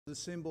The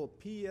symbol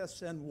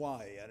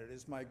PSNY, and it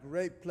is my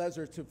great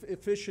pleasure to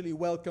officially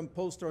welcome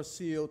Polestar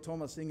CEO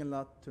Thomas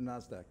Ingenlath to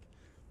Nasdaq.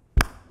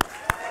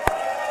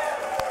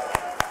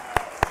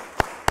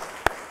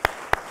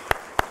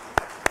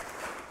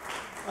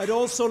 I'd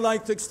also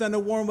like to extend a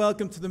warm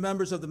welcome to the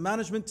members of the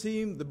management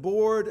team, the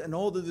board, and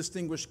all the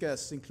distinguished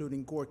guests,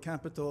 including Gore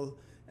Capital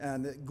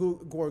and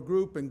Gore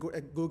Group and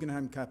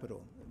Guggenheim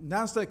Capital.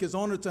 Nasdaq is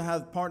honored to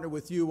have partnered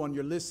with you on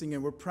your listing,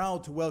 and we're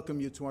proud to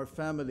welcome you to our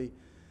family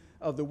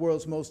of the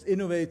world's most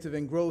innovative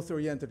and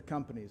growth-oriented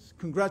companies.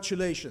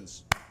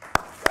 Congratulations.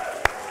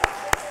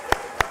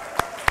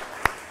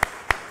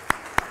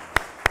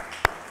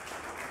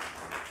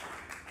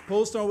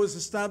 Polestar was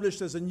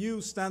established as a new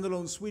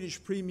standalone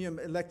Swedish premium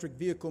electric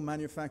vehicle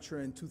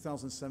manufacturer in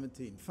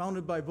 2017.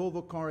 Founded by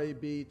Volvo Car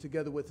AB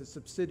together with its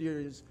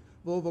subsidiaries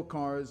Volvo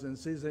Cars and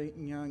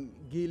Zhejiang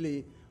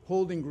Geely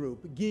Holding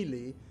Group,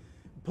 Geely,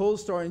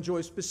 Polestar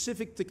enjoys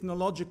specific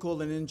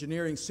technological and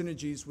engineering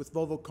synergies with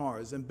Volvo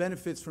Cars and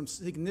benefits from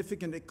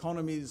significant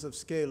economies of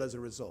scale as a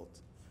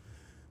result.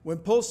 When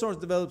Polestar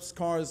develops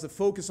cars, the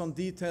focus on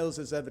details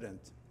is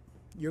evident.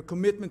 Your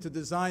commitment to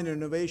design and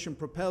innovation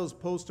propels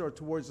Polestar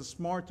towards a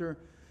smarter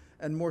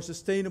and more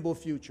sustainable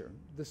future.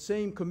 The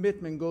same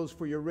commitment goes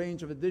for your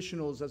range of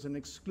additionals as an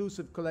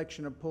exclusive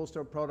collection of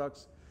Polestar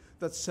products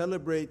that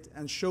celebrate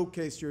and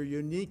showcase your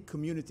unique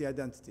community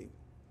identity.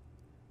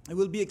 It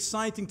will be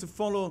exciting to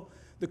follow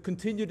the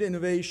continued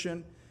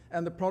innovation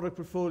and the product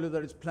portfolio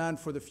that is planned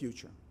for the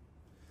future.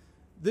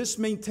 This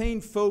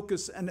maintained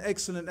focus and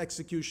excellent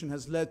execution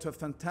has led to a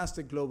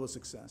fantastic global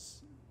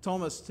success.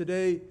 Thomas,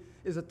 today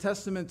is a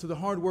testament to the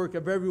hard work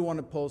of everyone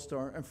at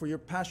Polestar and for your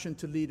passion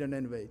to lead and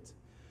innovate.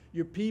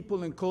 Your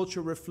people and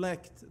culture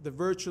reflect the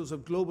virtues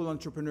of global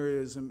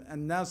entrepreneurialism,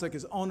 and Nasdaq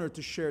is honored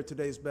to share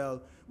today's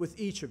bell with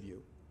each of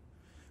you.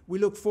 We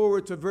look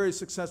forward to a very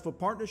successful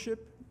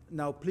partnership.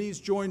 Now please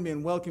join me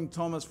in welcoming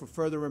Thomas for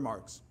further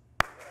remarks.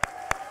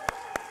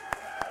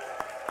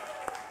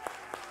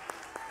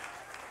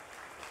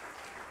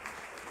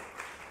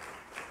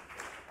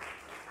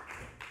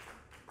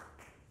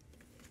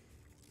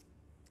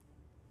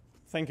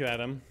 Thank you,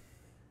 Adam.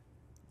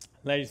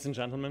 Ladies and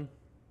gentlemen,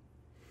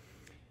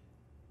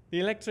 the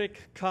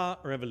electric car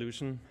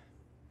revolution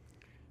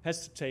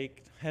has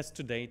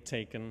today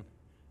taken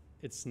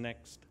its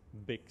next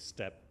big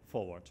step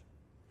forward.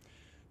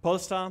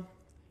 Polestar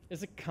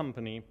is a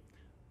company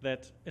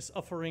that is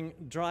offering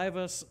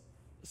drivers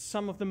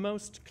some of the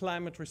most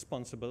climate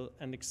responsible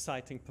and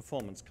exciting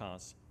performance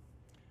cars.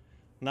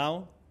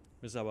 Now,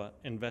 with our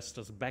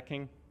investors'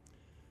 backing,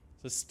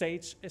 the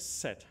stage is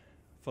set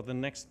for the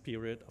next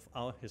period of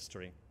our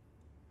history.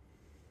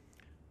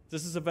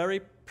 This is a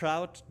very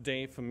proud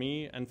day for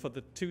me and for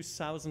the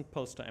 2,000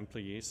 Polestar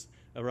employees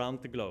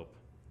around the globe.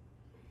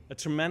 A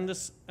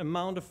tremendous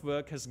amount of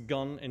work has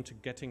gone into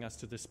getting us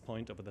to this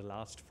point over the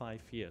last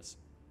 5 years.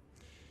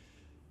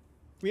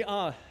 We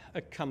are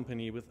a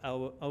company with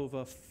our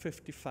over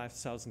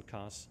 55,000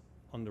 cars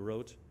on the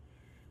road,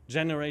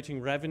 generating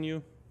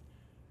revenue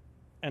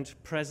and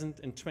present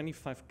in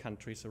 25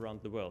 countries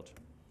around the world.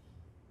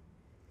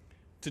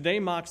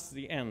 Today marks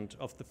the end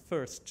of the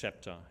first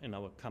chapter in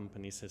our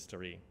company's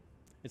history.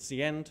 It's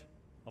the end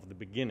of the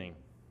beginning.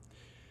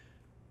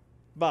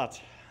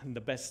 But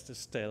the best is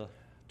still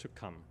to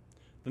come.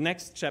 The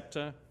next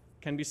chapter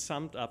can be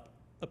summed up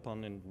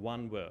upon in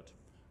one word: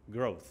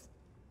 growth.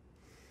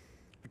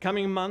 The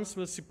coming months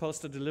will see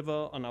Polestar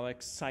deliver on our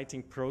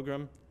exciting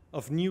program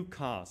of new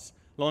cars,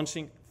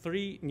 launching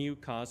 3 new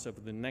cars over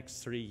the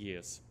next 3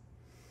 years.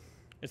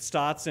 It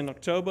starts in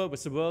October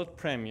with the world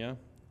premiere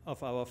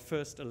of our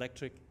first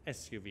electric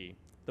SUV,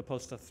 the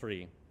Polestar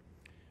 3,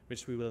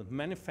 which we will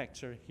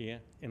manufacture here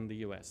in the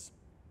US.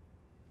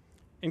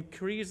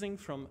 Increasing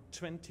from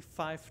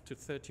 25 to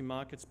 30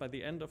 markets by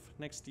the end of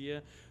next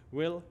year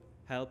will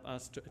help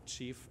us to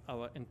achieve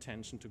our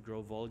intention to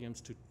grow volumes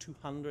to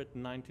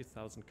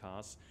 290,000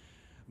 cars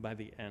by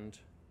the end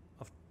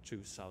of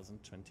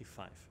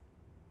 2025.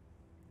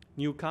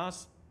 New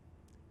cars,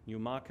 new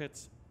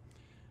markets,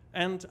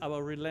 and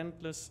our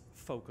relentless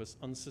focus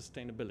on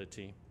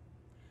sustainability.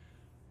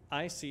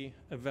 I see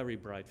a very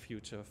bright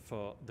future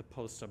for the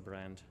Polestar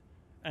brand,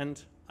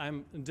 and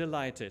I'm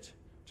delighted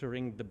to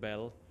ring the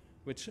bell,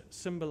 which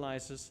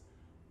symbolizes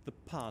the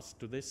path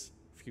to this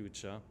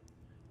future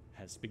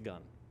has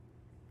begun.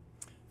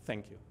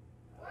 Thank you.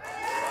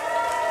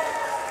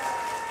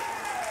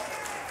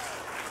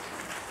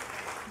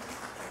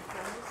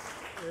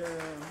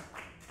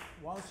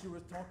 Whilst you were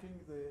talking,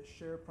 the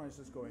share price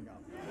is going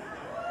up.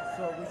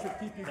 So we should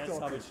keep you talking. That's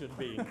how it should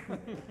be.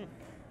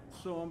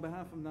 So on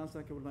behalf of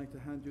Nasdaq, I would like to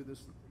hand you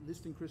this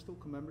listing crystal,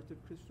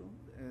 commemorative crystal,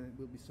 and it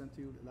will be sent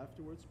to you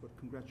afterwards, but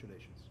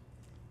congratulations.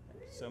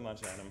 Thank you so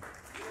much, Adam.